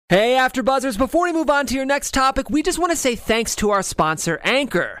Hey, AfterBuzzers, before we move on to your next topic, we just want to say thanks to our sponsor,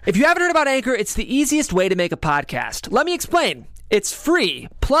 Anchor. If you haven't heard about Anchor, it's the easiest way to make a podcast. Let me explain. It's free.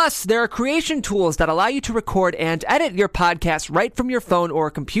 Plus, there are creation tools that allow you to record and edit your podcast right from your phone or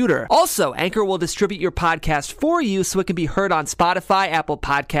computer. Also, Anchor will distribute your podcast for you so it can be heard on Spotify, Apple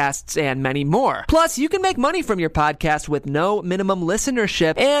Podcasts, and many more. Plus, you can make money from your podcast with no minimum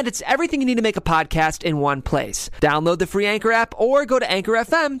listenership, and it's everything you need to make a podcast in one place. Download the free Anchor app or go to Anchor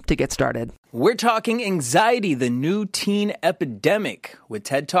FM to get started. We're talking anxiety, the new teen epidemic, with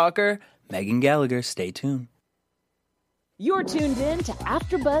TED Talker Megan Gallagher. Stay tuned. You're tuned in to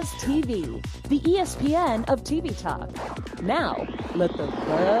AfterBuzz TV, the ESPN of TV talk. Now, let the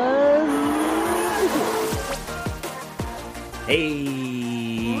buzz begin.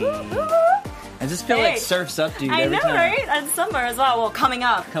 Hey. I just feel like Surf's Up, dude. I every know, time. right? And summer as well. Well, coming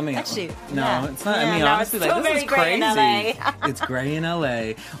up. Actually, no, yeah. it's not. Yeah, I mean, no, honestly, it's still this very is gray crazy. in LA. It's gray in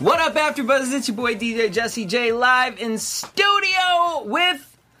LA. What up, AfterBuzz? It's your boy DJ Jesse J, live in studio with.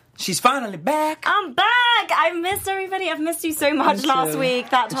 She's finally back. I'm back. I missed everybody. I've missed you so much last week.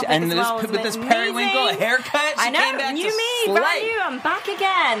 That topic and as well was with this amazing. periwinkle haircut, she I know. came back New to me, slay. brand new. I'm back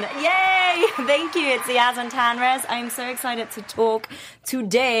again. Yay! Thank you. It's Yaz and Tanres. I'm so excited to talk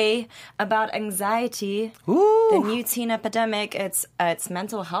today about anxiety. Ooh. The new teen epidemic. It's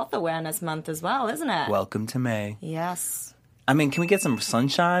Mental Health Awareness Month as well, isn't it? Welcome to May. Yes. I mean, can we get some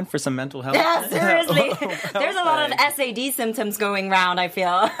sunshine for some mental health? Yeah, seriously. There's a lot of SAD symptoms going around, I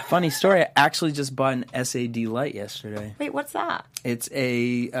feel. Funny story, I actually just bought an SAD light yesterday. Wait, what's that? It's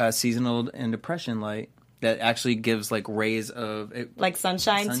a seasonal and depression light that actually gives like rays of Like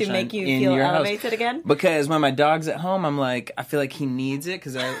sunshine to make you in feel your house. elevated again? Because when my dog's at home, I'm like, I feel like he needs it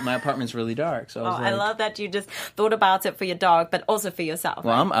because my apartment's really dark. So I love that you just thought about it for your dog, but also for yourself.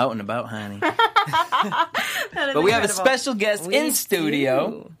 Well, I'm out and about, honey. But But we have a special guest in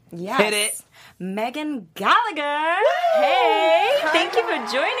studio. Yes. Hit it. Megan Gallagher. Hey, thank you for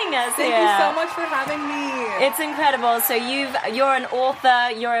joining us Thank here. you so much for having me. It's incredible. So you're an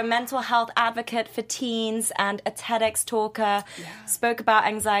author, you're a mental health advocate for teens and a TEDx talker. Yeah. Spoke about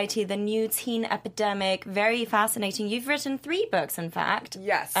anxiety, the new teen epidemic. Very fascinating. You've written 3 books, in fact.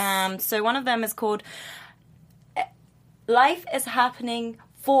 Yes. So one of them is called Life is Happening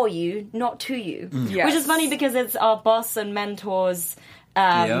for You, Not to You. Yes. Which is funny because it's our boss and mentors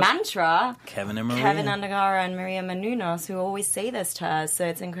mantra. Kevin and Maria. Kevin Andagara and Maria Menounos, who always say this to us. So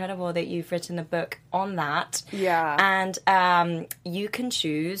it's incredible that you've written a book on that. Yeah. And you can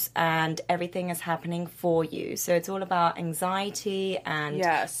choose, and everything is happening for you. So it's all about anxiety and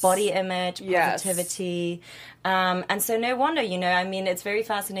Yes. body image, Yes. positivity. And so no wonder, I mean, it's very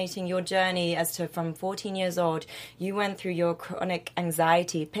fascinating, your journey as to from 14 years old, you went through your chronic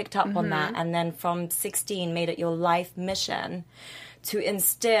anxiety, picked up on that, and then from 16 made it your life mission to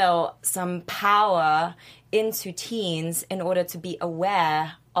instill some power into teens in order to be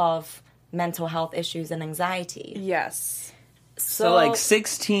aware of mental health issues and anxiety. Yes. So like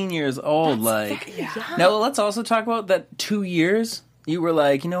 16 years old, like. Now let's also talk about that 2 years. You were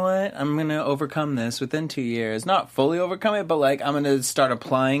like, you know what? I'm going to overcome this within 2 years. Not fully overcome it, but like I'm going to start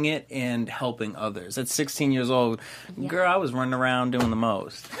applying it and helping others. At 16 years old, girl, I was running around doing the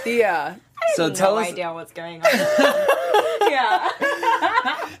most. Yeah. So no tell us. idea what's going on. Yeah.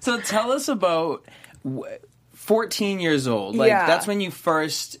 So tell us about 14 years old. Like Yeah. that's when you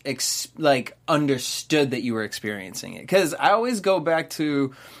first like understood that you were experiencing it. Because I always go back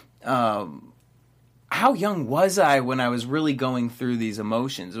to how young was I when I was really going through these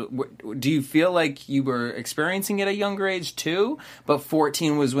emotions? Do you feel like you were experiencing it at a younger age too? But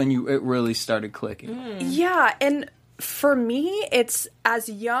 14 was when it really started clicking. Yeah, and for me, it's as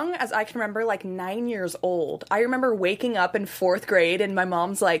young as I can remember, like 9 years old. I remember waking up in 4th grade and my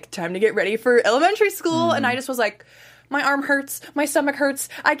mom's like, time to get ready for elementary school. And I just was like, my arm hurts, my stomach hurts,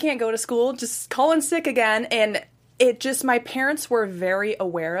 I can't go to school, just calling sick again. And my parents were very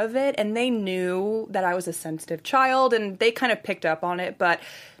aware of it and they knew that I was a sensitive child and they kind of picked up on it. But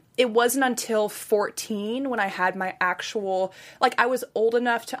it wasn't until 14 when I had my actual, like I was old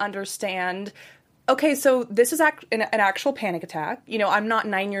enough to understand, okay, so this is an actual panic attack. I'm not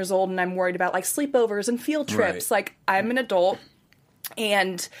 9 years old and I'm worried about like sleepovers and field trips. Right. Like I'm an adult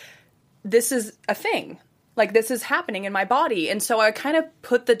and this is a thing. Like this is happening in my body. And so I kind of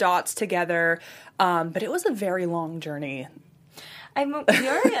put the dots together. But it was a very long journey. I'm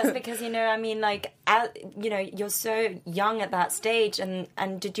curious because, I mean, like, you're so young at that stage. And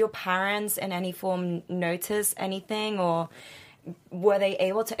did your parents in any form notice anything, or were they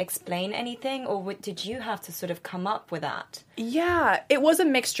able to explain anything, or did you have to sort of come up with that? Yeah, it was a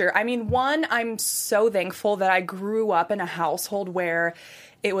mixture. I mean, one, I'm so thankful that I grew up in a household where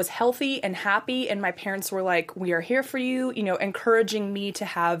it was healthy and happy, and my parents were like, we are here for you, you know, encouraging me to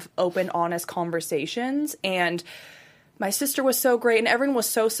have open, honest conversations. And my sister was so great, and everyone was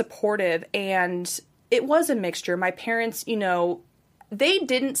so supportive, and it was a mixture. My parents, you know, they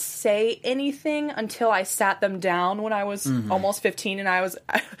didn't say anything until I sat them down when I was almost 15, and I was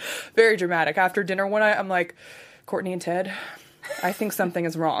very dramatic. After dinner one night, I'm like, Courtney and Ted, I think something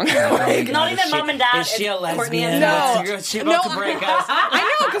is wrong. Not even mom and dad. Is she a Courtney lesbian? and No. Is she about to break us?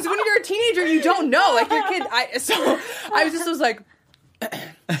 I know, because when you're a teenager, you don't know. Like, your kid, so I was like,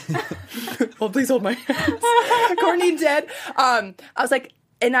 well, please hold my hands. Courtney and Ted. I was like,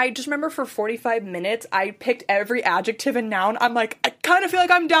 and I just remember for 45 minutes, I picked every adjective and noun. I'm like, I kind of feel like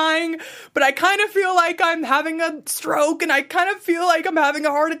I'm dying, but I kind of feel like I'm having a stroke, and I kind of feel like I'm having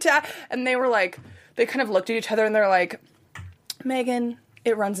a heart attack. And they were like, they kind of looked at each other, and they're like, Megan,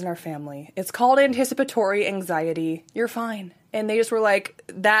 it runs in our family. It's called anticipatory anxiety. You're fine. And they just were like,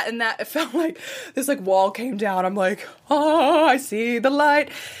 that, and that. It felt like this like wall came down. I'm like, oh, I see the light.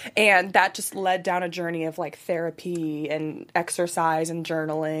 And that just led down a journey of like therapy and exercise and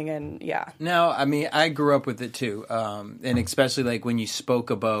journaling, and yeah. No, I mean, I grew up with it too. And especially like when you spoke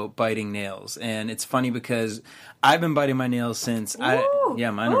about biting nails. And it's funny because I've been biting my nails since mine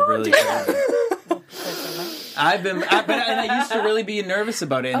are really good. And I used to really be nervous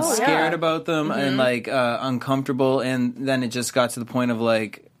about it and scared about them and like uncomfortable, and then it just got to the point of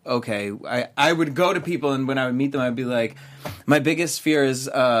like, okay, I would go to people, and when I would meet them, I'd be like, my biggest fear is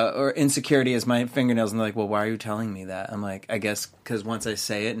or insecurity is my fingernails, and they're like, well, why are you telling me that? I'm like, I guess because once I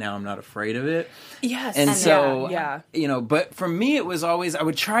say it, now I'm not afraid of it. Yes. And so, yeah. you know, but for me, it was always, I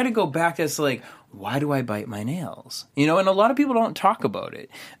would try to go back as like, why do I bite my nails? You know, and a lot of people don't talk about it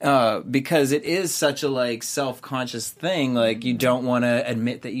because it is such a like self-conscious thing. Like you don't want to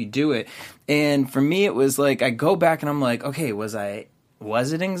admit that you do it. And for me, it was like, I go back and I'm like, okay, was it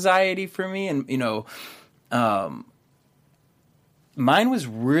anxiety for me? And, you know, mine was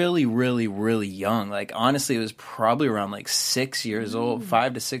really, really, really young. Like, honestly, it was probably around like 6 years old,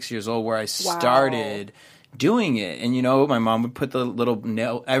 5 to 6 years old, where I started doing it. And, you know, my mom would put the little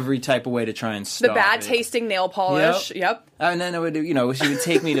nail every type of way to try and stop The bad it. tasting nail polish. Yep. And then it would, you know, she would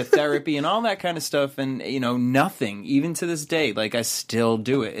take me to therapy and all that kind of stuff. And, you know, nothing, even to this day, like I still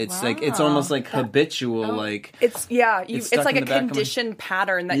do it. It's like, it's almost like habitual, like. It's, yeah, it's stuck like in a the back of my- conditioned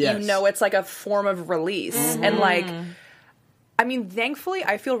pattern that Yes. you know it's like a form of release. And like, I mean, thankfully,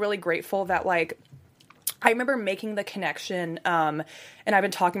 I feel really grateful that like, I remember making the connection, and I've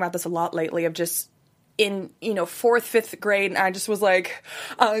been talking about this a lot lately, of just in, you know, 4th, 5th grade, and I just was like,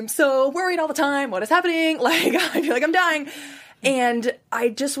 I'm so worried all the time. What is happening? Like, I feel like I'm dying. And I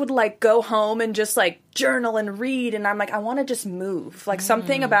just would like go home and just like journal and read, and I'm like, I want to just move. Like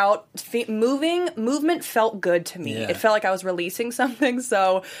something about movement felt good to me. Yeah. It felt like I was releasing something.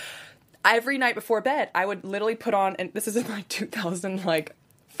 So every night before bed, I would literally put on, and this is in like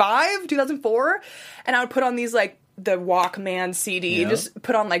 2004, and I would put on these like the Walkman CD, and just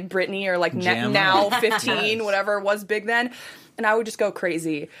put on like Britney or like Jam Now on. 15, whatever was big then. And I would just go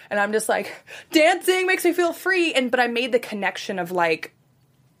crazy. And I'm just like, dancing makes me feel free. But I made the connection of like,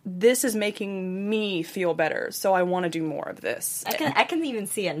 this is making me feel better, so I want to do more of this. I can even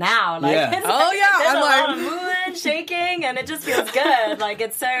see it now. Like, Yeah. it's Oh, yeah, there's I'm a like- lot of movement, shaking, and it just feels good. Like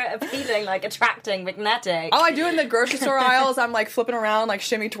it's so appealing, like attracting, magnetic. All I do in the grocery store aisles, I'm like flipping around, like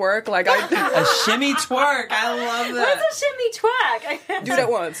shimmy twerk, like I A shimmy twerk. I love that. What's a shimmy twerk? do it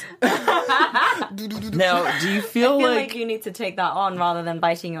once. Now, do you I feel feel like like you need to take that on rather than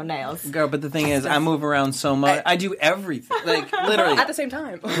biting your nails. girl, but the thing is, I move around so much. I do everything. Like, literally. At the same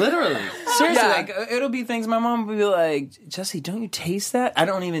time. Literally. Seriously, Yeah. like, it'll be things my mom would be like, Jesse, don't you taste that? I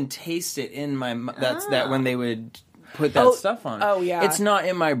don't even taste it in my, that's that when they would put that stuff on. Oh, yeah. It's not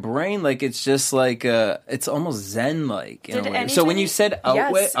in my brain, like, it's just like, it's almost zen-like. In Did a way. anything- So when you said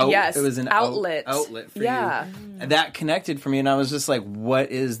outlet, Yes, it was an outlet. outlet for Yeah. you. And that connected for me, and I was just like,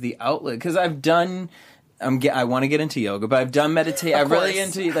 what is the outlet? Because I've done... I want to get into yoga, but I've done meditation. I'm really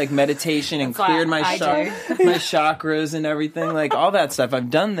into like meditation and That's cleared what my I my chakras and everything, like all that stuff. I've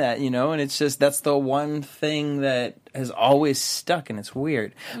done that, you know, and it's just that's the one thing that has always stuck, and it's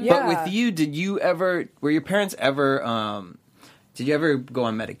weird. Yeah. But with you, were your parents ever? Did you ever go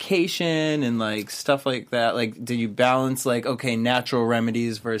on medication and like stuff like that? Like, did you balance like natural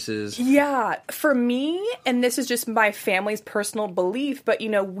remedies versus? Yeah, for me, and this is just my family's personal belief, but you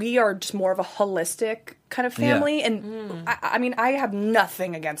know, we are just more of a holistic kind of family. Yeah. And I mean, I have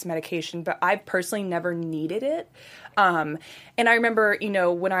nothing against medication, but I personally never needed it. And I remember, you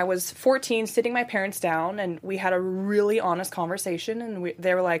know, when I was 14, sitting my parents down, and we had a really honest conversation, and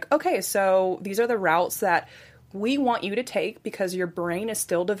they were like, okay, so these are the routes that we want you to take because your brain is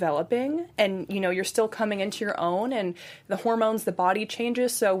still developing and, you know, you're still coming into your own and the hormones, the body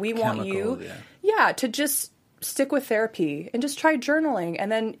changes. So we want you, to just stick with therapy and just try journaling.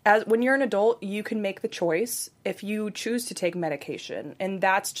 And then when you're an adult, you can make the choice if you choose to take medication. And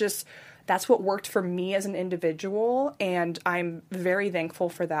that's what worked for me as an individual. And I'm very thankful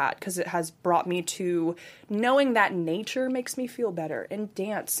for that because it has brought me to knowing that nature makes me feel better, and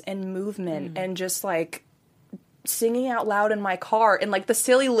dance and movement and just like singing out loud in my car and like the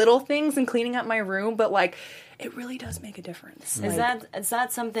silly little things and cleaning up my room. But like, it really does make a difference. Is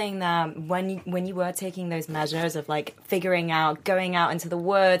that something that when you were taking those measures of like figuring out, going out into the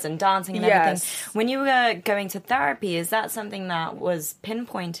woods and dancing and everything, when you were going to therapy, is that something that was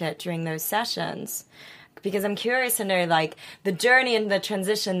pinpointed during those sessions? Because I'm curious to know like the journey and the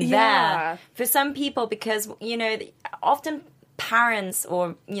transition there for some people, because, you know, often parents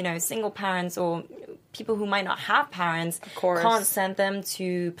or, you know, single parents or people who might not have parents can't send them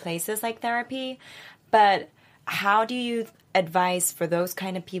to places like therapy. But how do you advise for those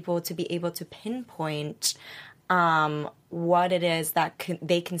kind of people to be able to pinpoint what it is that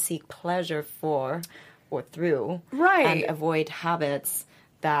they can seek pleasure for or through, and avoid habits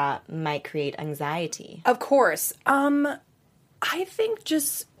that might create anxiety? Of course. I think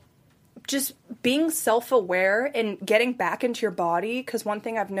just being self-aware and getting back into your body, because one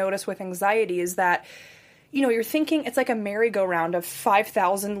thing I've noticed with anxiety is that, you know, you're thinking it's like a merry-go-round of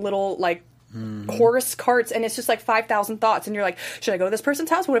 5,000 little, like, horse carts, and it's just like 5,000 thoughts, and you're like, should I go to this person's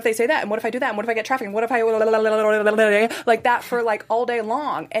house? What if they say that? And what if I do that? And what if I get traffic? And what if I like that for like all day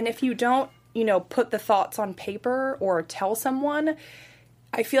long? And if you don't, you know, put the thoughts on paper or tell someone,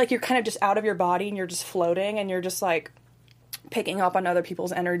 I feel like you're kind of just out of your body and you're just floating and you're just like picking up on other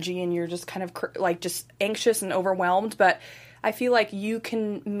people's energy and you're just kind of like just anxious and overwhelmed. But I feel like you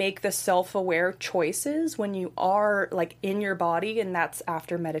can make the self-aware choices when you are like in your body, and that's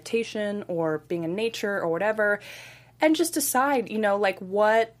after meditation or being in nature or whatever, and just decide, you know, like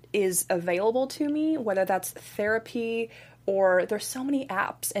what is available to me, whether that's therapy or there's so many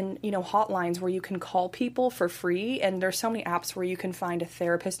apps and, you know, hotlines where you can call people for free, and there's so many apps where you can find a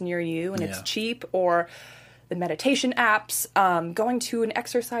therapist near you and it's cheap, or the meditation apps, going to an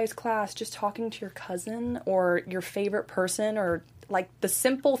exercise class, just talking to your cousin or your favorite person, or like the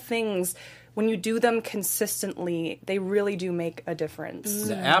simple things, when you do them consistently, they really do make a difference.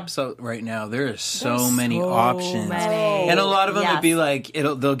 The apps out right now, there are so many options. And a lot of them would be like,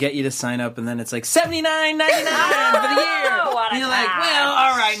 they'll get you to sign up, and then it's like $79.99 for the year. And you're like, well,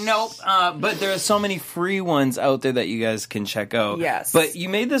 all right, nope. But there are so many free ones out there that you guys can check out. Yes. But you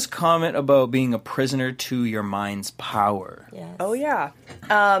made this comment about being a prisoner to your mind's power. Yes. Oh, yeah.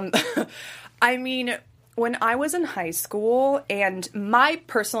 I mean, when I was in high school, and my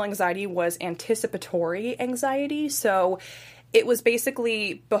personal anxiety was anticipatory anxiety, so it was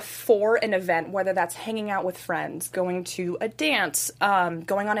basically before an event, whether that's hanging out with friends, going to a dance,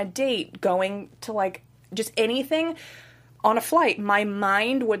 going on a date, going to like just anything. On a flight, my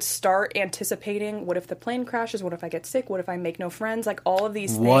mind would start anticipating, what if the plane crashes? What if I get sick? What if I make no friends? Like all of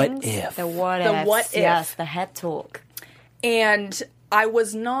these things. What if? The what if. Yes, the head talk. And I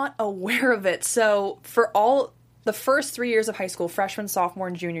was not aware of it. So for all the first 3 years of high school, freshman, sophomore,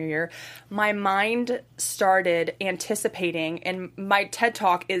 and junior year, my mind started anticipating, and my TED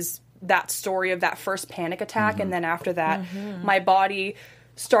Talk is that story of that first panic attack. And then after that, my body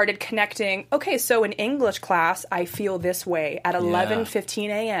started connecting, okay, so in English class, I feel this way at 11:15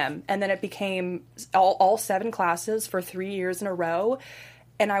 a.m. And then it became all 7 classes for 3 years in a row.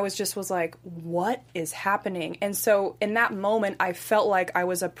 And I was like, what is happening? And so in that moment, I felt like I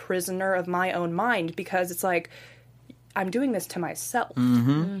was a prisoner of my own mind, because it's like, I'm doing this to myself.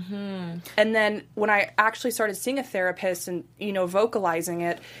 And then when I actually started seeing a therapist and, you know, vocalizing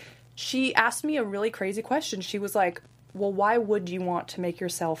it, she asked me a really crazy question. She was like, well, why would you want to make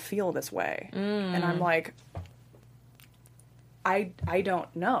yourself feel this way? And I'm like, I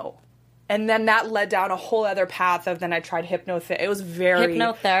don't know. And then that led down a whole other path of, then I tried hypnotherapy. It was very...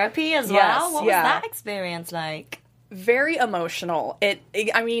 Hypnotherapy as well? What was that experience like? Very emotional.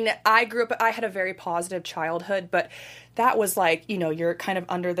 I mean, I had a very positive childhood, but that was like, you know, you're kind of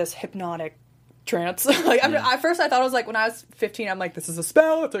under this hypnotic trance. Like, at first I thought it was like, when I was 15, I'm like, this is a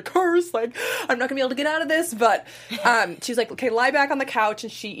spell, it's a curse, like, I'm not gonna be able to get out of this. But she was like, okay, lie back on the couch,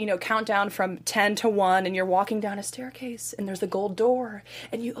 and she, you know, count down from 10 to 1, and you're walking down a staircase, and there's a gold door,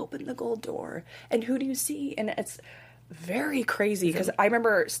 and you open the gold door, and who do you see? And it's very crazy because I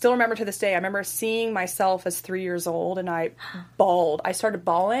still remember to this day, I remember seeing myself as 3 years old and I bawled. I started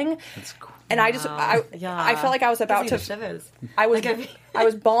bawling. That's cool. And I felt like I was about to, I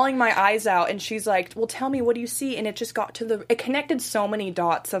was bawling my eyes out and she's like, well, tell me, what do you see? And it just got to it connected so many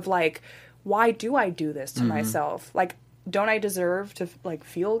dots of like, why do I do this to myself? Like, don't I deserve to like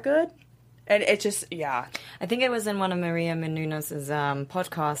feel good? And it just, yeah. I think it was in one of Maria Menounos'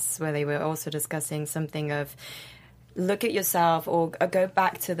 podcasts where they were also discussing something of look at yourself or go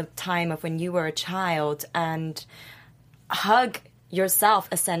back to the time of when you were a child and hug yourself,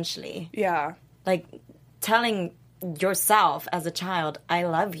 essentially. Yeah. Like telling yourself as a child, I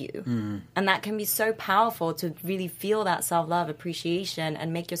love you. And that can be so powerful to really feel that self-love, appreciation,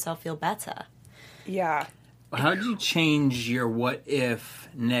 and make yourself feel better. Yeah. How did you change your what if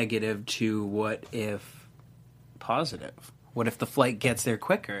negative to what if positive? What if the flight gets there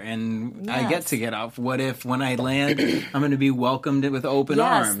quicker and I get to get off? What if when I land, I'm going to be welcomed with open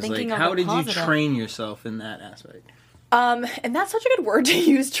arms? Like, how did you train yourself in that aspect? And that's such a good word to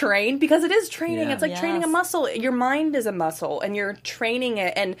use, train, because it is training. Yeah. It's like training a muscle. Your mind is a muscle and you're training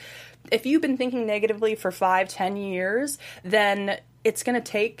it. And if you've been thinking negatively for 5-10 years, then it's going to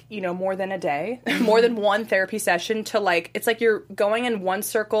take, more than a day, more than one therapy session to it's like you're going in one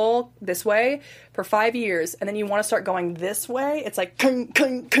circle this way for 5 years. And then you want to start going this way. It's like, kung,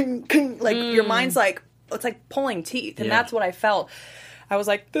 kung, kung, kung. Like your mind's like, it's like pulling teeth. And that's what I felt. I was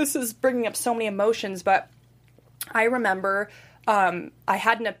like, this is bringing up so many emotions. But I remember I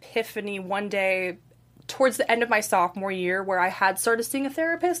had an epiphany one day towards the end of my sophomore year where I had started seeing a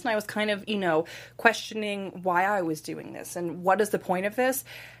therapist and I was kind of, questioning why I was doing this and what is the point of this.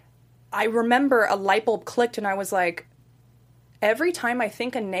 I remember a light bulb clicked and I was like, every time I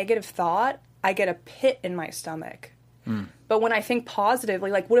think a negative thought, I get a pit in my stomach. But when I think positively,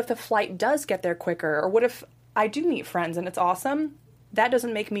 like what if the flight does get there quicker? Or what if I do meet friends and it's awesome? That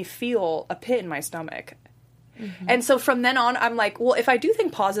doesn't make me feel a pit in my stomach. And so from then on, I'm like, well, if I do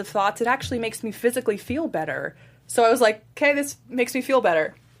think positive thoughts, it actually makes me physically feel better. So I was like, okay, this makes me feel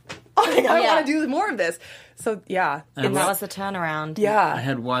better. I want to do more of this. So, yeah. And that was the turnaround. Yeah. I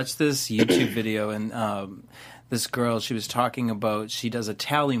had watched this YouTube video and this girl, she was talking about, she does a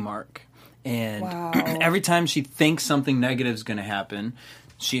tally mark. And every time she thinks something negative is going to happen,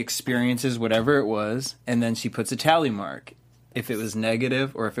 she experiences whatever it was, and then she puts a tally mark. If it was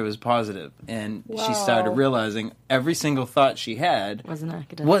negative or if it was positive. And she started realizing every single thought she had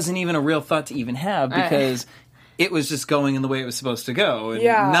wasn't even a real thought to even have because it was just going in the way it was supposed to go. And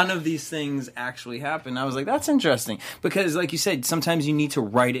none of these things actually happened. I was like, that's interesting. Because like you said, sometimes you need to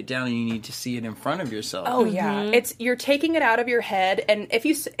write it down and you need to see it in front of yourself. Oh, yeah. You're taking it out of your head. And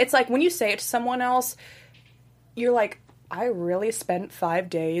it's like when you say it to someone else, you're like, I really spent 5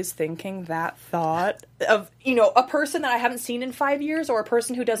 days thinking that thought of, a person that I haven't seen in 5 years or a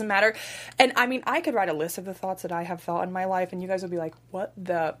person who doesn't matter. And I mean, I could write a list of the thoughts that I have thought in my life and you guys would be like, what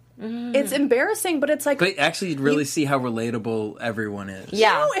the... It's embarrassing, but it's like... But actually, you'd really see how relatable everyone is.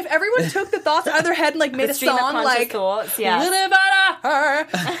 Yeah. If everyone took the thoughts out of their head and made a song like... thoughts, Little bit of her.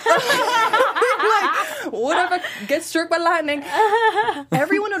 Whatever gets struck by lightning.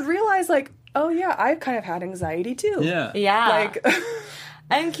 Everyone would realize oh yeah, I've kind of had anxiety too. Yeah.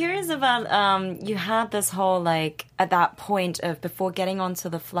 I'm curious about, you had this whole, at that point of before getting onto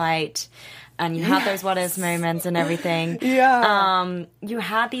the flight, and you had those what if moments and everything. Yeah. You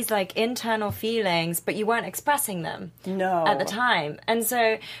had these, internal feelings, but you weren't expressing them. No. At the time. And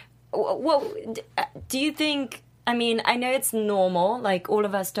so, what do you think... I mean, I know it's normal. All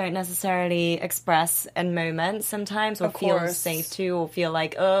of us don't necessarily express in moments sometimes, or feel safe to, or feel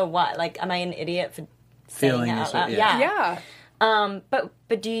like, oh, what? Am I an idiot for saying it out loud? Yeah.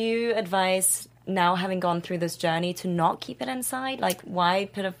 But do you advise now, having gone through this journey, to not keep it inside? Why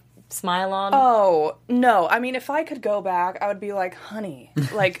put a smile on? Oh, no. I mean, if I could go back, I would be like, honey,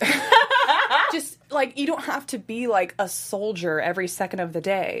 just you don't have to be a soldier every second of the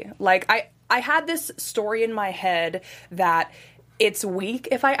day. I had this story in my head that it's weak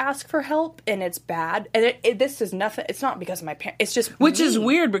if I ask for help, and it's bad. And this is nothing. It's not because of my parents. It's just which is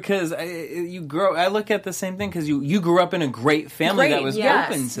weird because I look at the same thing because you grew up in a great family that was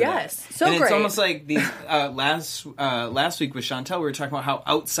open to that. So and great. It's almost like these last week with Chantel, we were talking about how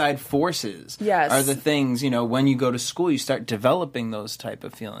outside forces are the things. When you go to school, you start developing those type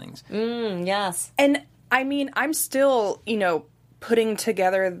of feelings. Yes. And I mean, I'm still putting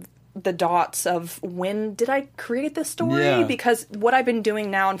together the dots of when did I create this story? Because what I've been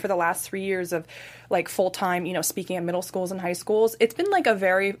doing now and for the last 3 years of full-time, speaking at middle schools and high schools, it's been a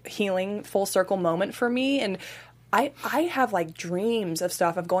very healing full circle moment for me. And I have like dreams of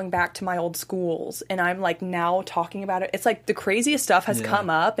stuff of going back to my old schools, and I'm like now talking about it. It's like the craziest stuff has come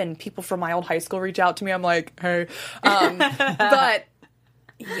up, and people from my old high school reach out to me. I'm like, hey, but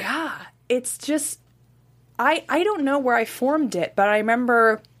yeah, it's just I don't know where I formed it, but I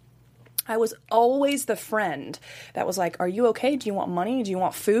remember I was always the friend that was like, are you okay? Do you want money? Do you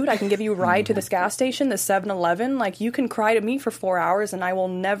want food? I can give you a ride to this gas station, the 7-Eleven. Like, you can cry to me for 4 hours, and I will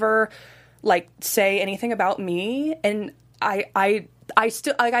never like say anything about me. And I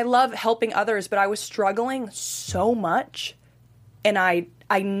still like, I love helping others, but I was struggling so much, and I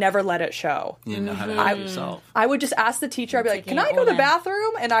never let it show. You know how to help yourself. I would just ask the teacher, I'd be like, can I go to the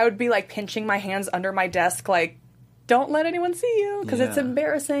bathroom? And I would be like pinching my hands under my desk, like, don't let anyone see you, because it's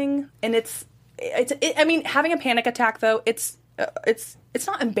embarrassing. And I mean, having a panic attack though, it's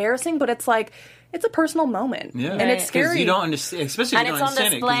not embarrassing, but it's like, it's a personal moment. Yeah. And it's scary. You don't understand, especially if you don't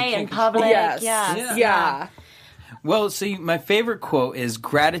understand it. And it's on display in public. Yes. Yeah. Well, see, my favorite quote is,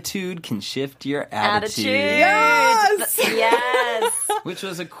 gratitude can shift your attitude. Yes! Which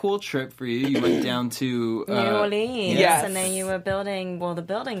was a cool trip for you. You went down to New Orleans. Yes. And then you were building, the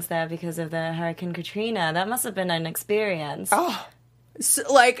buildings there because of the Hurricane Katrina. That must have been an experience. Oh, so,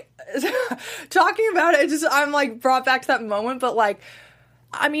 like, talking about it, I'm like brought back to that moment, but like,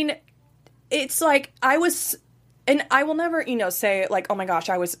 I mean, it's like and I will never, say like, oh my gosh,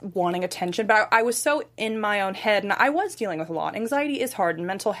 I was wanting attention, but I was so in my own head, and I was dealing with a lot. Anxiety is hard, and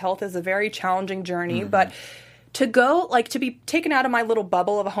mental health is a very challenging journey, but to go, like, to be taken out of my little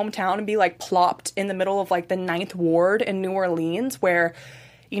bubble of a hometown and be like plopped in the middle of like the 9th Ward in New Orleans, where,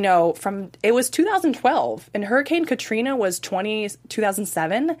 it was 2012 and Hurricane Katrina was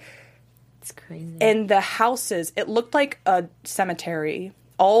 2007. It's crazy. And the houses, it looked like a cemetery,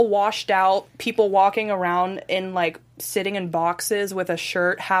 all washed out, people walking around in like sitting in boxes with a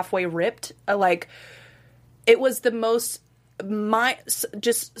shirt halfway ripped. Like, it was the most,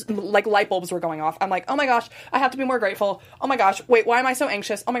 just like light bulbs were going off. I'm like, oh my gosh, I have to be more grateful. Oh my gosh, wait, why am I so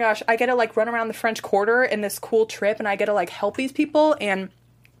anxious? Oh my gosh, I get to like run around the French Quarter in this cool trip, and I get to like help these people. And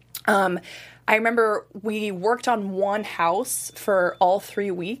I remember we worked on one house for all 3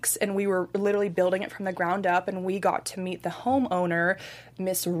 weeks, and we were literally building it from the ground up, and we got to meet the homeowner,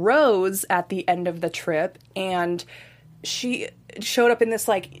 Miss Rose, at the end of the trip, and she showed up in this,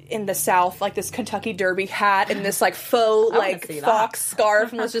 like, in the South, like, this Kentucky Derby hat and this, like, faux, like, fox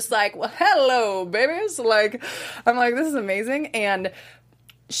scarf, and was just like, well, hello, babies. Like, I'm like, this is amazing. And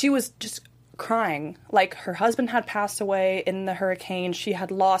she was just crying. Like, her husband had passed away in the hurricane. She had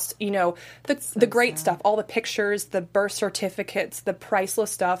lost, the great stuff, all the pictures, the birth certificates, the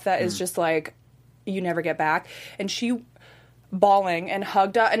priceless stuff that is just, like, you never get back. And she bawling and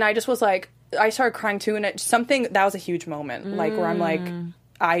hugged up, and I just was like, I started crying too, and that was a huge moment, like, where I'm like,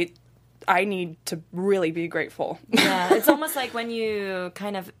 I need to really be grateful. Yeah, it's almost like when you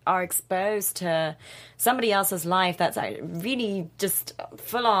kind of are exposed to somebody else's life that's really just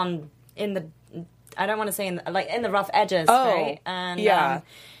full on in the, I don't want to say in the rough edges, right? And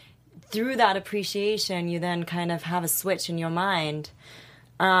through that appreciation, you then kind of have a switch in your mind.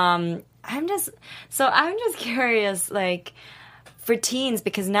 I'm just curious, like, for teens,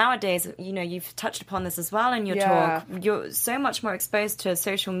 because nowadays, you've touched upon this as well in your talk, you're so much more exposed to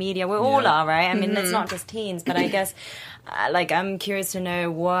social media. We all are, right? I mean, it's not just teens, but I guess, I'm curious to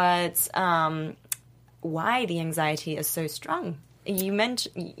know why the anxiety is so strong. You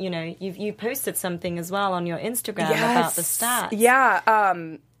mentioned, you posted something as well on your Instagram about the stats. Yeah.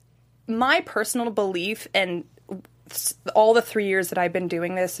 My personal belief, and all the 3 years that I've been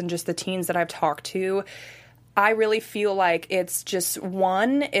doing this and just the teens that I've talked to, I really feel like it's just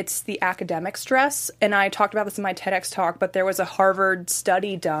it's the academic stress. And I talked about this in my TEDx talk, but there was a Harvard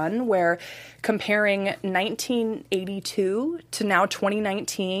study done where comparing 1982 to now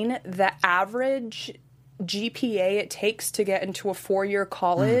 2019, the average GPA it takes to get into a 4-year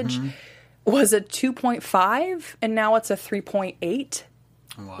college was a 2.5, and now it's a 3.8.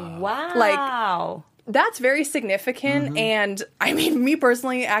 Wow. Like, that's very significant. And I mean, me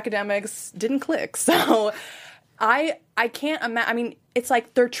personally, academics didn't click. So I can't imagine. I mean, it's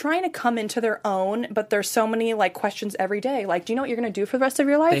like they're trying to come into their own, but there's so many like questions every day. Like, do you know what you're going to do for the rest of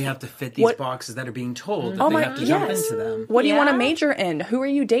your life? They have to fit these boxes that are being told. They have to jump into them. What do you want to major in? Who are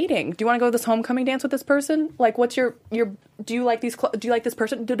you dating? Do you want to go to this homecoming dance with this person? Like, what's your do you like these? Do you like this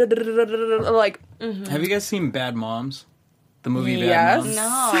person? Like, have you guys seen Bad Moms? The movie Bad Moms? No.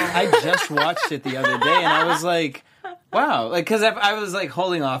 I just watched it the other day, and I was like, wow. Like, because I was, like,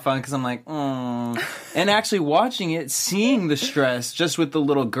 holding off on it because I'm like, oh. And actually watching it, seeing the stress just with the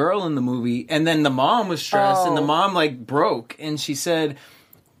little girl in the movie, and then the mom was stressed, and the mom, like, broke, and she said,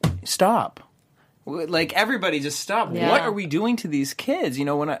 stop. Like, everybody just stop. Yeah. What are we doing to these kids? You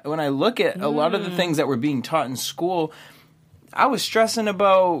know, when I look at a lot of the things that were being taught in school, I was stressing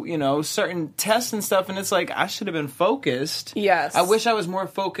about, you know, certain tests and stuff, and it's like, I should have been focused. Yes. I wish I was more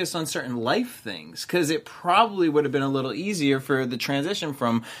focused on certain life things, because it probably would have been a little easier for the transition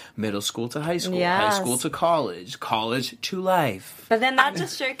from middle school to high school, high Yes. school to college, college to life. But then that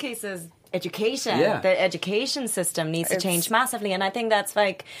just showcases education. Yeah. The education system needs to change massively. And I think that's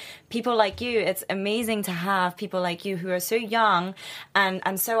like people like you. It's amazing to have people like you who are so young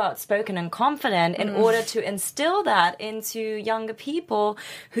and so outspoken and confident in order to instill that into younger people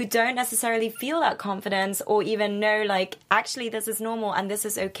who don't necessarily feel that confidence or even know, like, actually, this is normal and this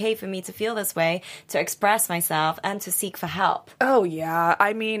is okay for me to feel this way, to express myself and to seek for help. Oh, yeah.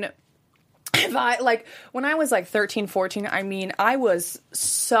 I mean, if I, like, when I was like 13, 14, I mean, I was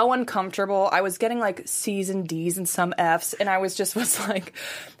so uncomfortable. I was getting like C's and D's and some F's, and I was like,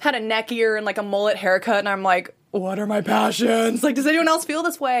 had a neck ear and like a mullet haircut, and I'm like, what are my passions? Like, does anyone else feel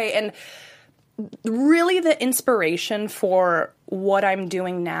this way? And really the inspiration for what I'm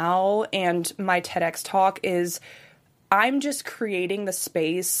doing now and my TEDx talk is I'm just creating the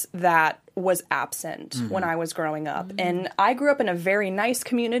space that was absent when I was growing up. And I grew up in a very nice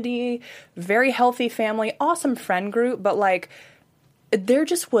community, very healthy family, awesome friend group, but like there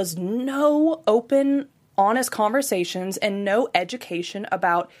just was no open, honest conversations and no education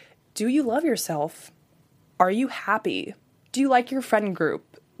about, do you love yourself? Are you happy? Do you like your friend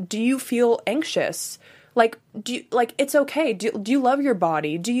group? Do you feel anxious? Like, it's okay. Do you love your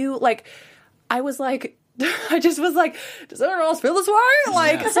body? Do you, like, I was like, I just was like, does anyone else feel this way?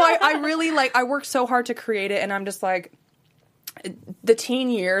 Like, so I really, like, I worked so hard to create it, and I'm just like, the teen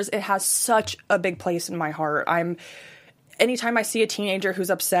years, it has such a big place in my heart. Anytime I see a teenager who's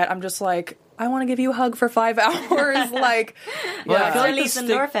upset, I'm just like, I want to give you a hug for 5 hours. Like, Well, I feel like Release the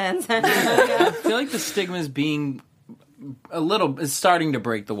endorphins. I feel like the stigma is being is starting to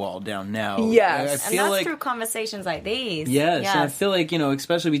break the wall down now. Yes. I And feel that's like through conversations like these. Yes, and I feel like, you know,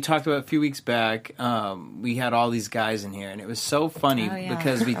 especially we talked about a few weeks back, we had all these guys in here, and it was so funny Oh, yeah.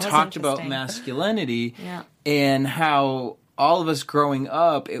 because we That was talked about interesting. masculinity Yeah. and how all of us growing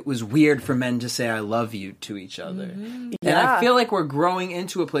up, it was weird for men to say "I love you" to each other, and I Yeah. feel like we're growing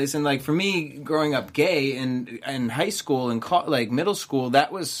into a place. And like for me, growing up gay in high school and like middle school,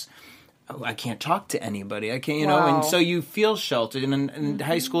 that was. I can't talk to anybody. I can't, you know, Wow. and so you feel sheltered. And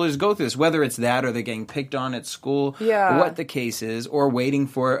high schoolers go through this, whether it's that or they're getting picked on at school, Yeah. or what the case is, or waiting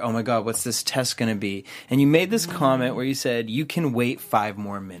for, oh my God, what's this test going to be? And you made this comment where you said, you can wait 5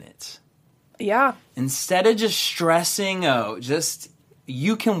 more minutes. yeah. Instead of just stressing out,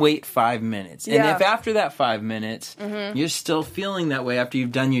 you can wait 5 minutes. And Yeah. if after that 5 minutes, you're still feeling that way after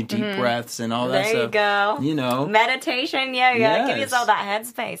you've done your deep breaths and all that There you stuff. go. You know. Meditation, yeah. Give Yes. yourself that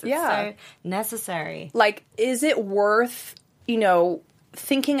headspace. It's Yeah. so necessary. Like, is it worth, you know,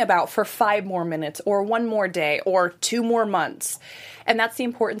 thinking about for 5 more minutes or 1 more day or 2 more months? And that's the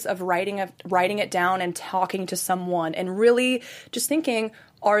importance of writing it down and talking to someone and really just thinking,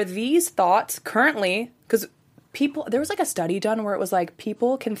 are these thoughts currently, because there was like a study done where it was like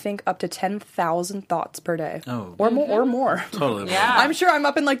people can think up to 10,000 thoughts per day. Oh. Or more. Totally. Yeah. I'm sure I'm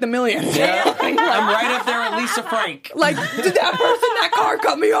up in like the millions. Yeah. I'm right up there with Lisa Frank. Like, did that person in that car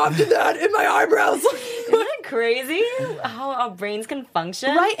cut me off? Did that in my eyebrows? Isn't it crazy how our brains can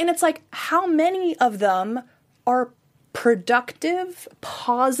function? Right, and it's like, how many of them are productive,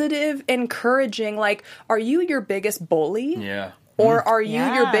 positive, encouraging? Like, are you your biggest bully? Yeah. Or are you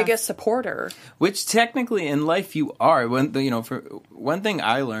your Yeah. biggest supporter? Which technically in life you are. For one thing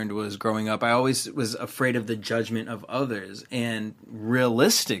I learned was growing up, I always was afraid of the judgment of others. And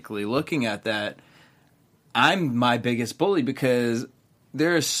realistically, looking at that, I'm my biggest bully because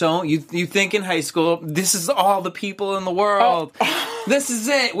there are you think in high school, this is all the people in the world. This is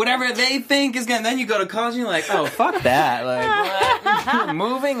it. Whatever they think is going to... Then you go to college and you're like, oh, fuck that. Like, what?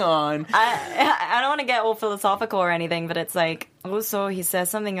 Moving on. I don't want to get all philosophical or anything, but it's like, also he says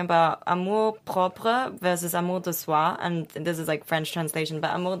something about amour propre versus amour de soi, and this is like French translation,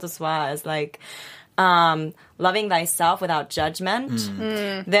 but amour de soi is like loving thyself without judgment.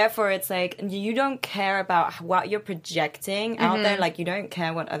 Therefore, it's like you don't care about what you're projecting out there. Like, you don't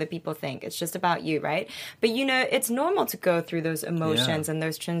care what other people think. It's just about you, right? But, you know, it's normal to go through those emotions and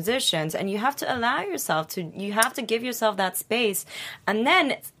those transitions, and you have to allow yourself you have to give yourself that space, and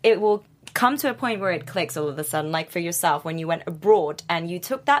then it will come to a point where it clicks all of a sudden, like for yourself when you went abroad and you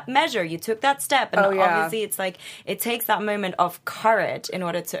took that measure, you took that step, and obviously it's like it takes that moment of courage in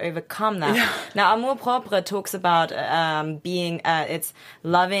order to overcome that. Now, amour propre talks about being it's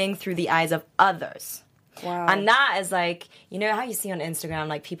loving through the eyes of others. Wow. And that is like, you know how you see on Instagram,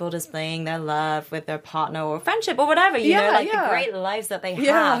 like people displaying their love with their partner or friendship or whatever, you know, like the great lives that they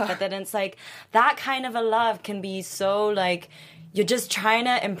have. But then it's like that kind of a love can be so like, you're just trying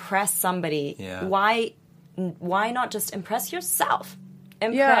to impress somebody. Yeah. Why not just impress yourself?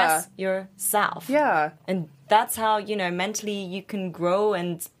 Impress yourself. Yeah. And that's how, you know, mentally you can grow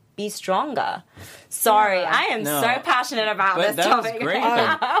and be stronger. Sorry, I am so passionate about this that topic. Was great.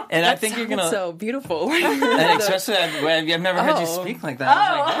 And I think you're gonna so beautiful. and especially I've never heard you speak like that.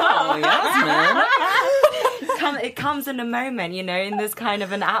 I was like, yes, man. It comes in a moment, you know, in this kind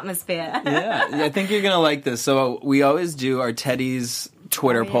of an atmosphere. Yeah, I think you're gonna like this. So we always do our Teddy's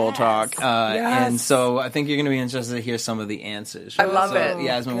Twitter poll talk, and so I think you're going to be interested to hear some of the answers. I love it.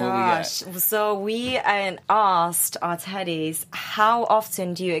 Yasmin, what we got? So we asked our Teddies, how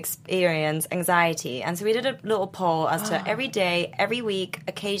often do you experience anxiety? And so we did a little poll as to every day, every week,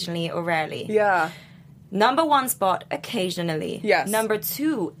 occasionally or rarely. Yeah. Number 1 spot, occasionally. Yes. Number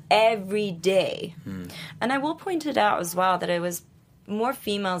 2, every day. And I will point it out as well that it was more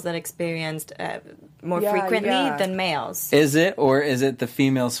females that experienced more frequently than males. Is it, or is it the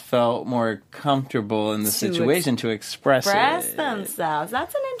females felt more comfortable in the situation to express themselves?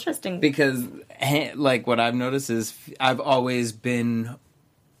 That's an interesting... Because, like, what I've noticed is I've always been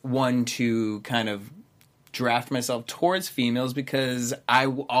one to kind of draft myself towards females because I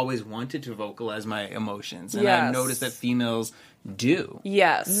always wanted to vocalize my emotions. And I noticed that females do.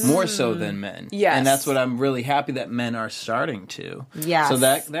 Yes. More so than men. Yes. And that's what I'm really happy that men are starting to. Yes. So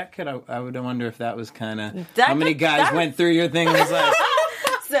that could, I would wonder if that was kind of, how many guys went through your thing and was like,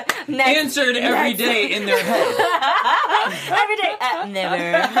 answered every day in their head. Every day.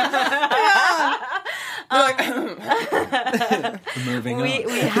 Never. Moving on.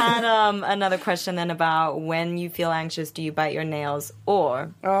 We had another question then about when you feel anxious, do you bite your nails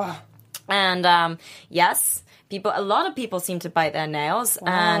or? And yes, a lot of people seem to bite their nails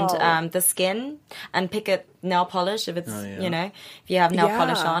and the skin and pick at nail polish if it's, you know, if you have nail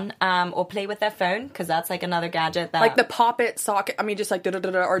polish on, or play with their phone because that's like another gadget that... Like the pop-it socket, I mean, just like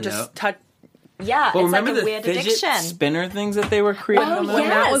da-da-da-da, or just touch... Yeah, well, it's like a the weird fidget addiction. spinner things that they were creating? When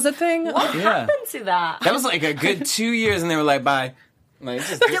that was a thing? What happened to that? That was like a good 2 years and they were like, bye. Like, it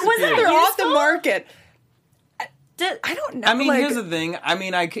just They're off the market. I don't know. I mean, here's the thing. I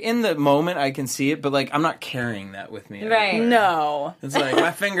mean, in the moment, I can see it, but, like, I'm not carrying that with me. Right. Everywhere. No. It's like, my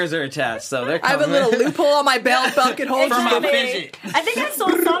fingers are attached, so they're I coming. have a little loophole on my belt can hold For my it. fidget. I think I saw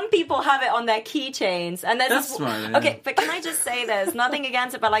some people have it on their keychains, and That's smart. Yeah. Okay, but can I just say there's nothing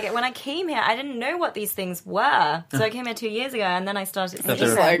against it, but like when I came here, I didn't know what these things were. So I came here 2 years ago, and then I started That seeing they're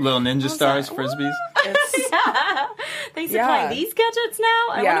them. like- little ninja stars, frisbees. They supply these gadgets now.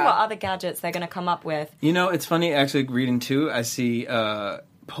 I wonder what other gadgets they're going to come up with. You know, it's funny, actually, reading too, I see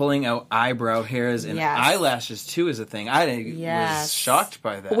pulling out eyebrow hairs and eyelashes too is a thing. I was shocked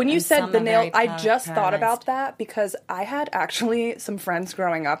by that. When you said some the are nail, very I just thought about paralyzed. that because I had actually some friends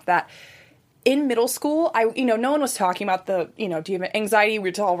growing up that in middle school, no one was talking about do you have anxiety?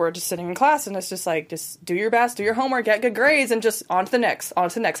 We're just sitting in class and it's just like, just do your best, do your homework, get good grades, and just on to the next,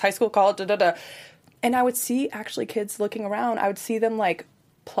 high school, college, da-da-da. And I would see actually kids looking around, I would see them like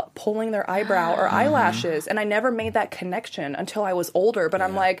pulling their eyebrow or eyelashes, and I never made that connection until I was older, but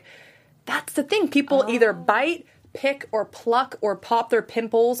I'm like, that's the thing. People either bite, pick, or pluck, or pop their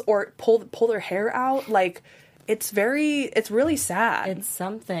pimples, or pull their hair out. Like, it's really sad. It's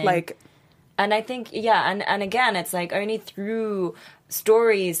something. Like, and I think, and again, it's like only through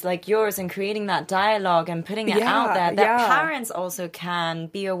stories like yours and creating that dialogue and putting it out there that parents also can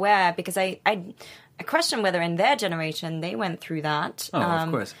be aware, because I question whether in their generation they went through that. Oh,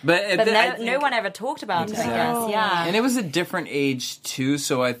 of course. But no one ever talked about it, I guess. Yeah. And it was a different age, too,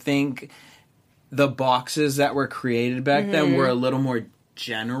 so I think the boxes that were created back then were a little more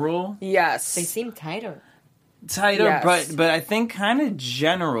general. yes. They seem tighter. Yes. But I think kind of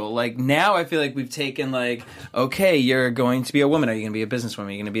general. Like, now I feel like we've taken, like, okay, you're going to be a woman. Are you going to be a businesswoman? Are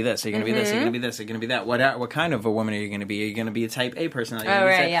you going to be this? Are you going to be this? Are you going to be this? Are you going to be that? What kind of a woman are you going to be? Are you going to be a type A person? Are you gonna be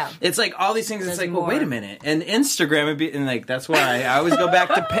right, type... yeah. It's like all these things. It's There's like, well, more. wait a minute. And Instagram would be, and like, that's why I always go back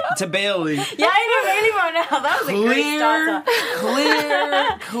to Bailey. Yeah, I know really want to know. That was a great starter.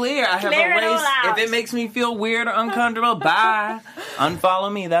 Clear. I have Clear it all erased. out. If it makes me feel weird or uncomfortable, bye.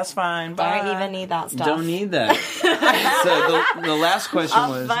 Unfollow me. That's fine. Bye. Don't even need that stuff. Don't need that. So the last question Our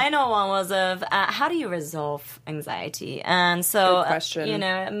was... final one was of how do you resolve anxiety? And so, Good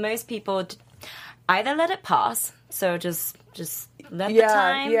question. most people either let it pass, so just let the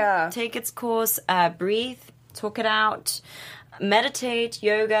time take its course, breathe, talk it out, meditate,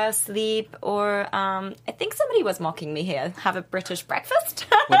 yoga, sleep, or I think somebody was mocking me here. Have a British breakfast.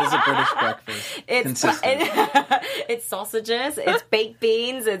 What is a British breakfast? It's sausages, it's baked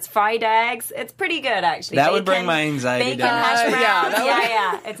beans, it's fried eggs. It's pretty good, actually. That would bring my anxiety bacon, down. hash browns.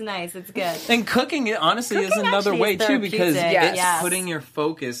 Yeah, It's nice. It's good. And cooking, it honestly, is another actually way, is too, because therapeutic. it's Yes. putting your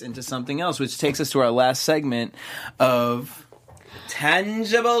focus into something else, which takes us to our last segment of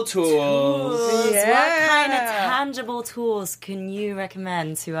tangible tools. Yeah. What kind of tangible tools can you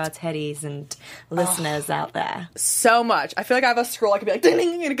recommend to our teddies and listeners out there? So much. I feel like I have a scroll. I could be like, ding,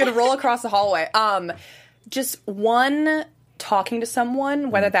 ding, and gonna roll across the hallway. Just one, talking to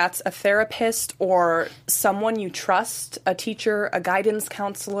someone, whether that's a therapist or someone you trust, a teacher, a guidance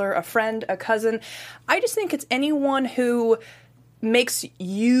counselor, a friend, a cousin. I just think it's anyone who makes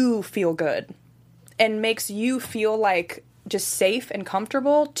you feel good and makes you feel like just safe and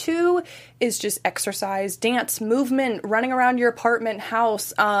comfortable. 2 is just exercise, dance, movement, running around your apartment,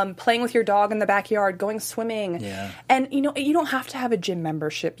 house, playing with your dog in the backyard, going swimming. Yeah. And, you don't have to have a gym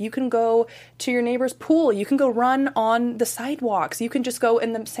membership. You can go to your neighbor's pool. You can go run on the sidewalks. You can just go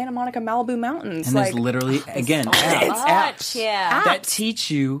in the Santa Monica, Malibu mountains. And there's literally, again, apps Yeah. that teach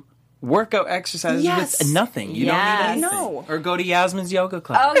you workout exercises Yes. with nothing. You don't need Yes. anything. No. Or go to Yasmin's yoga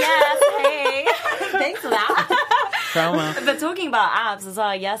class. Oh, yes. Hey. Thanks for that. Promo. But talking about apps as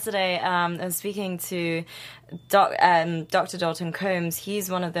well, yesterday I was speaking to Dr. Dalton Combs. He's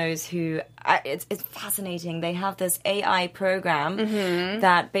one of those who, it's fascinating. They have this AI program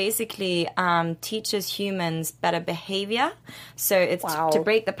that basically teaches humans better behavior. So it's Wow. to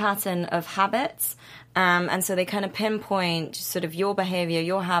break the pattern of habits. And so they kind of pinpoint sort of your behavior,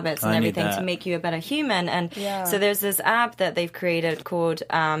 your habits, and I need everything to that. make you a better human. And Yeah. so there's this app that they've created called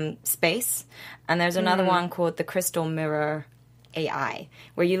Space, and there's another one called the Crystal Mirror AI,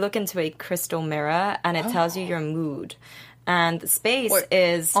 where you look into a crystal mirror and it tells you your mood. And Space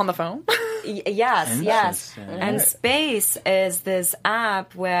is On the phone? Yes. Interesting. And Space is this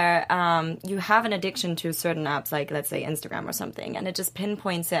app where you have an addiction to certain apps, like let's say Instagram or something, and it just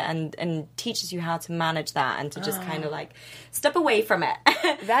pinpoints it and teaches you how to manage that and to just kind of like step away from it.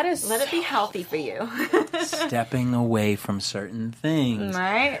 That is Let it be healthy for you. Stepping away from certain things.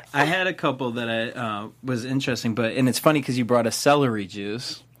 Right? I had a couple that I was interesting, and it's funny because you brought a celery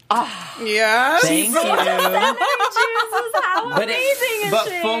juice. Yes. Thank you. How amazing is But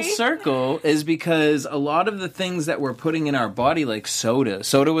she? full circle is because a lot of the things that we're putting in our body, like soda.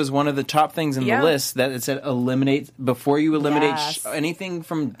 Soda was one of the top things in Yeah. the list that it said eliminate, before you eliminate Yes. anything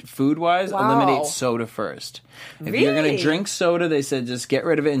from food-wise, Wow. eliminate soda first. If you're going Really? to drink soda, they said just get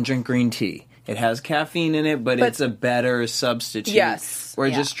rid of it and drink green tea. It has caffeine in it, but it's a better substitute. Yes. Or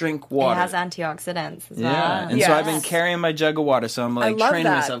Yeah. just drink It water. has antioxidants as well. Yeah, and so I've been Yes. carrying my jug of water, so I'm like love training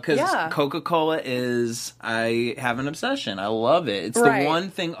that. myself because Yeah. Coca-Cola is, I have an obsession. I love it. It's Right. the one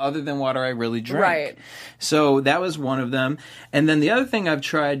thing other than water I really drink. Right. So that was one of them. And then the other thing I've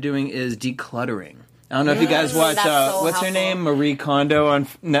tried doing is decluttering. I don't know if you guys watch, That's so what's her helpful. name? Marie Kondo on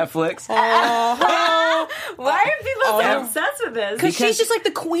Netflix. Why are people so obsessed with this? Because she's just like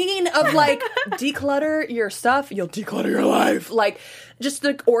the queen of like declutter your stuff, you'll declutter your life. Like just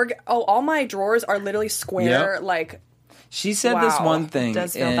the all my drawers are literally square. Yep. Like She said this Wow. one thing,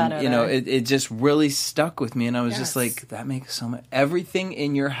 Does feel and better, you know, though. it just really stuck with me, and I was just Yes. like, that makes so much. Everything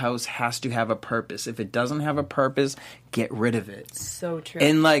in your house has to have a purpose. If it doesn't have a purpose, get rid of it. So true.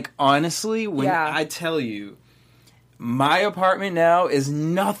 And like honestly, when Yeah. I tell you, my apartment now is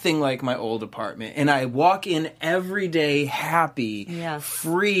nothing like my old apartment, and I walk in every day happy, Yes.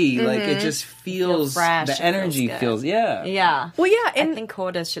 free. Like it just feels fresh, the it energy feels good. feels yeah. yeah. well, yeah, I and think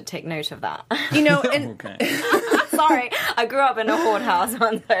hoarders should take note of that. you know, and Okay. Sorry, I grew up in a hoard house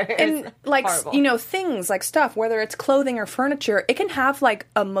once. So and like horrible. things like stuff, whether it's clothing or furniture, it can have like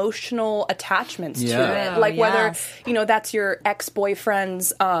emotional attachments Yeah. to it. Oh, Like whether yes. that's your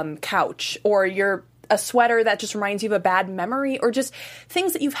ex-boyfriend's couch, or a sweater that just reminds you of a bad memory, or just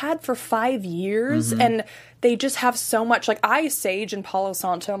things that you've had for 5 years and they just have so much. Like I sage in Palo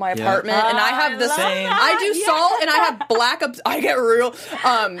Santo in my apartment, and I have the Same. I do salt, and I have black. I get real. The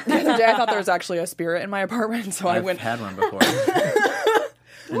other day I thought there was actually a spirit in my apartment, so I I've went. had one before.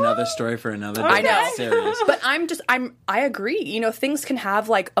 Another story for another day. I know. Serious. But I agree. Things can have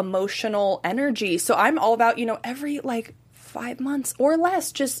like emotional energy. So I'm all about, every like 5 months or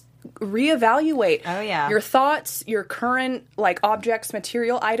less, just reevaluate Oh, yeah. your thoughts, your current like objects,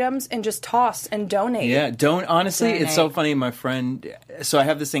 material items, and just toss and donate. Yeah, honestly, it's so Donate. funny, my friend. So I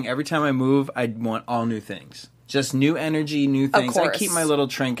have this thing, every time I move, I want all new things. Just new energy, new things. I course. keep my little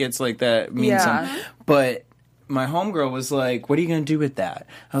trinkets like that mean Yeah. something. But my homegirl was like, what are you going to do with that?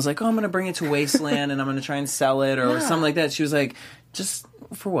 I was like, oh, I'm going to bring it to Wasteland and I'm going to try and sell it or something like that. She was like, just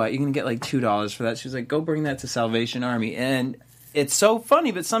for what? You can get like $2 for that. She was like, go bring that to Salvation Army. And it's so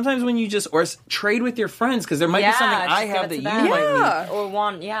funny, but sometimes when you just, or trade with your friends, because there might be something I have that you might need. Or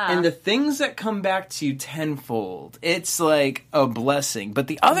want, And the things that come back to you tenfold, it's like a blessing. But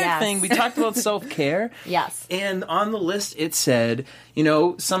the other thing, we talked about self-care. Yes. And on the list, it said, you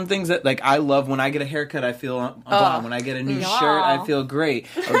know, some things that, like, I love when I get a haircut, I feel bomb. When I get a new shirt, I feel great.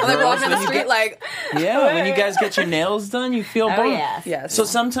 Like walking down the street, when you guys get your nails done, you feel bomb. Yes. So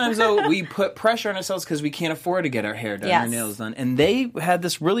sometimes, though, we put pressure on ourselves because we can't afford to get our hair done, our nails done. And they had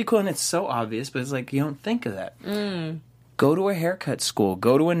this really cool, and it's so obvious, but it's like, you don't think of that. Go to a haircut school.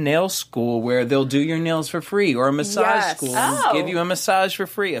 Go to a nail school where they'll do your nails for free, or a massage school and give you a massage for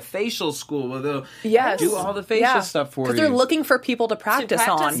free. A facial school where they'll do all the facial stuff for you. Because they're looking for people to practice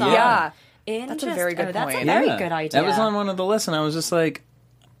on. Yeah. That's a very good point. That's a very good idea. That was on one of the lists, and I was just like,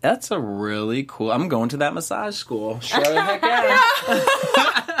 that's a really cool... I'm going to that massage school. Sure the heck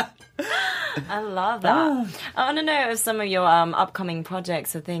yeah. I love that. I want to know of some of your upcoming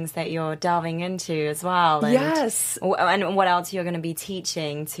projects or things that you're delving into as well. And, and what else you're going to be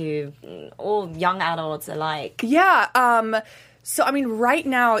teaching to all young adults alike. Yeah. So, I mean, right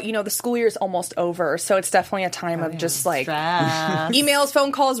now, you know, the school year is almost over. So it's definitely a time of just like emails,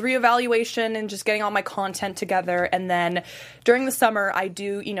 phone calls, reevaluation, and just getting all my content together. And then during the summer, I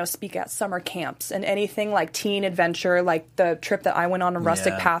do, you know, speak at summer camps and anything like teen adventure, like the trip that I went on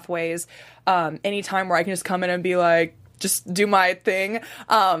Rustic Pathways. Anytime where I can just come in and be like, just do my thing.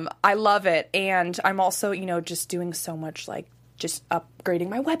 I love it. And I'm also, you know, just doing so much like just upgrading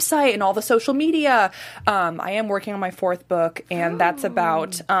my website and all the social media. I am working on my 4th book, and that's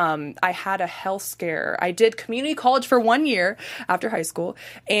about, I had a health scare. I did community college for 1 year after high school,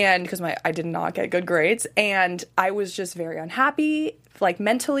 and because I did not get good grades, and I was just very unhappy, like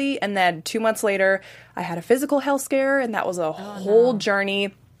mentally, and then 2 months later, I had a physical health scare, and that was a whole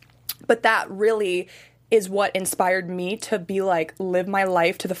journey. But that really is what inspired me to be like, live my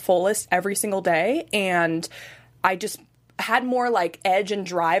life to the fullest every single day, and I just had more like edge and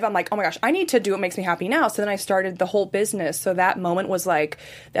drive. I'm like, oh my gosh, I need to do what makes me happy now. So then I started the whole business. So that moment was like,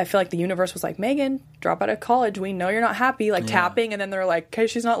 I feel like the universe was like, Megan, drop out of college. We know you're not happy, like tapping. And then they're like, okay,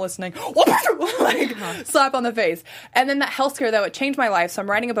 she's not listening. Like slap on the face. And then that health scare though, it changed my life. So I'm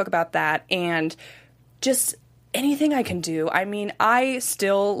writing a book about that and just anything I can do. I mean, I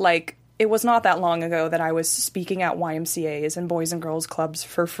still like, it was not that long ago that I was speaking at YMCAs and Boys and Girls Clubs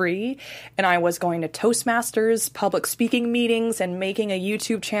for free, and I was going to Toastmasters, public speaking meetings, and making a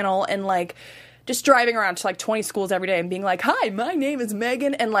YouTube channel, and like just driving around to like 20 schools every day and being like, hi, my name is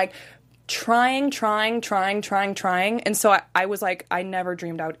Megan, and like trying. And so I was like, I never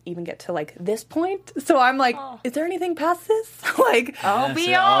dreamed I would even get to like this point. So I'm like, is there anything past this? Like,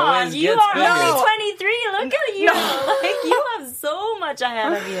 beyond. You are only 23. Look at you. Like, you have so much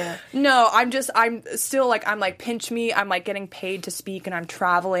ahead of you. No, I'm still like, I'm like, pinch me. I'm like getting paid to speak and I'm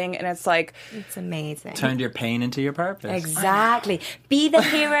traveling and it's like. It's amazing. Turned your pain into your purpose. Exactly. Be the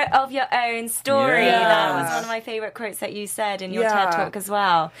hero of your own story. Yes. That was one of my favorite quotes that you said in your TED Talk as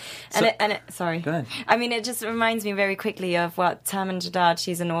well. Sorry. Go ahead. I mean, it just reminds me very quickly of what Taman Jadad,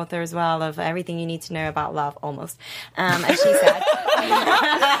 she's an author as well, of Everything You Need to Know About Love, almost. And she said...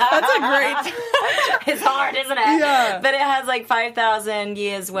 That's a great... It's hard, isn't it? Yeah. But it has like 5,000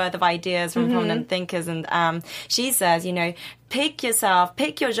 years worth of ideas from prominent thinkers. And she says, you know, pick yourself,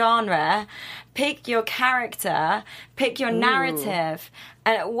 pick your genre, pick your character, pick your narrative.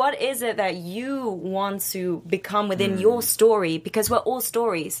 And what is it that you want to become within your story? Because we're all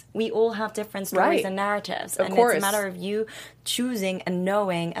stories. We all have different stories and narratives. Of course. It's a matter of you choosing and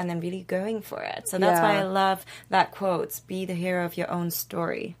knowing and then really going for it. So that's why I love that quote, be the hero of your own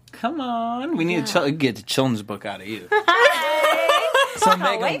story. Come on. We need to get the children's book out of you. So I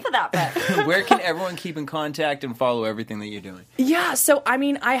can't wait for that book. Where can everyone keep in contact and follow everything that you're doing? Yeah, so I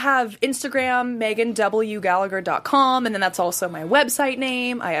mean, I have Instagram, MeganWGallagher.com, and then that's also my website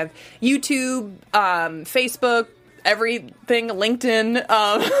name. I have YouTube, Facebook, everything,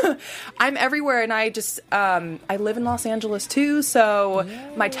 LinkedIn. I'm everywhere, and I just, I live in Los Angeles too, so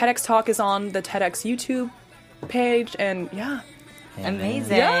my TEDx talk is on the TEDx YouTube page, and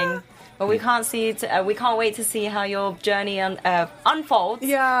Amazing. Yeah. Well, we can't wait to see how your journey unfolds.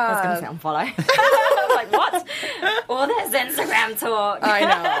 Yeah. I was going to say unfollow. I was like, what? All this Instagram talk. I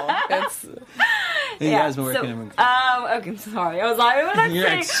know. It's... You guys been working okay, sorry. I was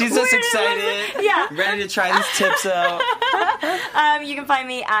like, she's just excited. Ready to try these tips out. You can find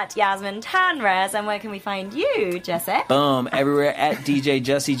me at Yasmin Tanres. And where can we find you, Jesse? Boom. Everywhere at DJ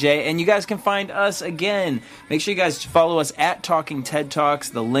Jesse J. And you guys can find us again. Make sure you guys follow us at Talking TED Talks.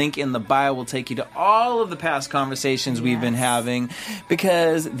 The link in the bio will take you to all of the past conversations we've been having,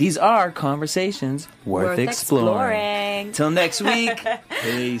 because these are conversations worth exploring. Till next week.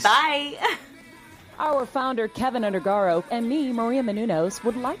 Peace. Bye. Our founder, Kevin Undergaro, and me, Maria Menounos,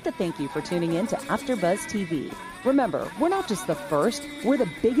 would like to thank you for tuning in to AfterBuzz TV. Remember, we're not just the first, we're the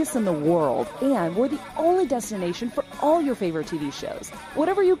biggest in the world, and we're the only destination for all your favorite TV shows.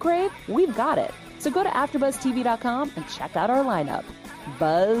 Whatever you crave, we've got it. So go to AfterBuzzTV.com and check out our lineup.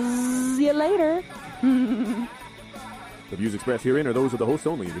 Buzz you later. The views expressed herein are those of the hosts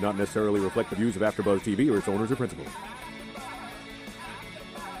only and do not necessarily reflect the views of AfterBuzz TV or its owners or principals.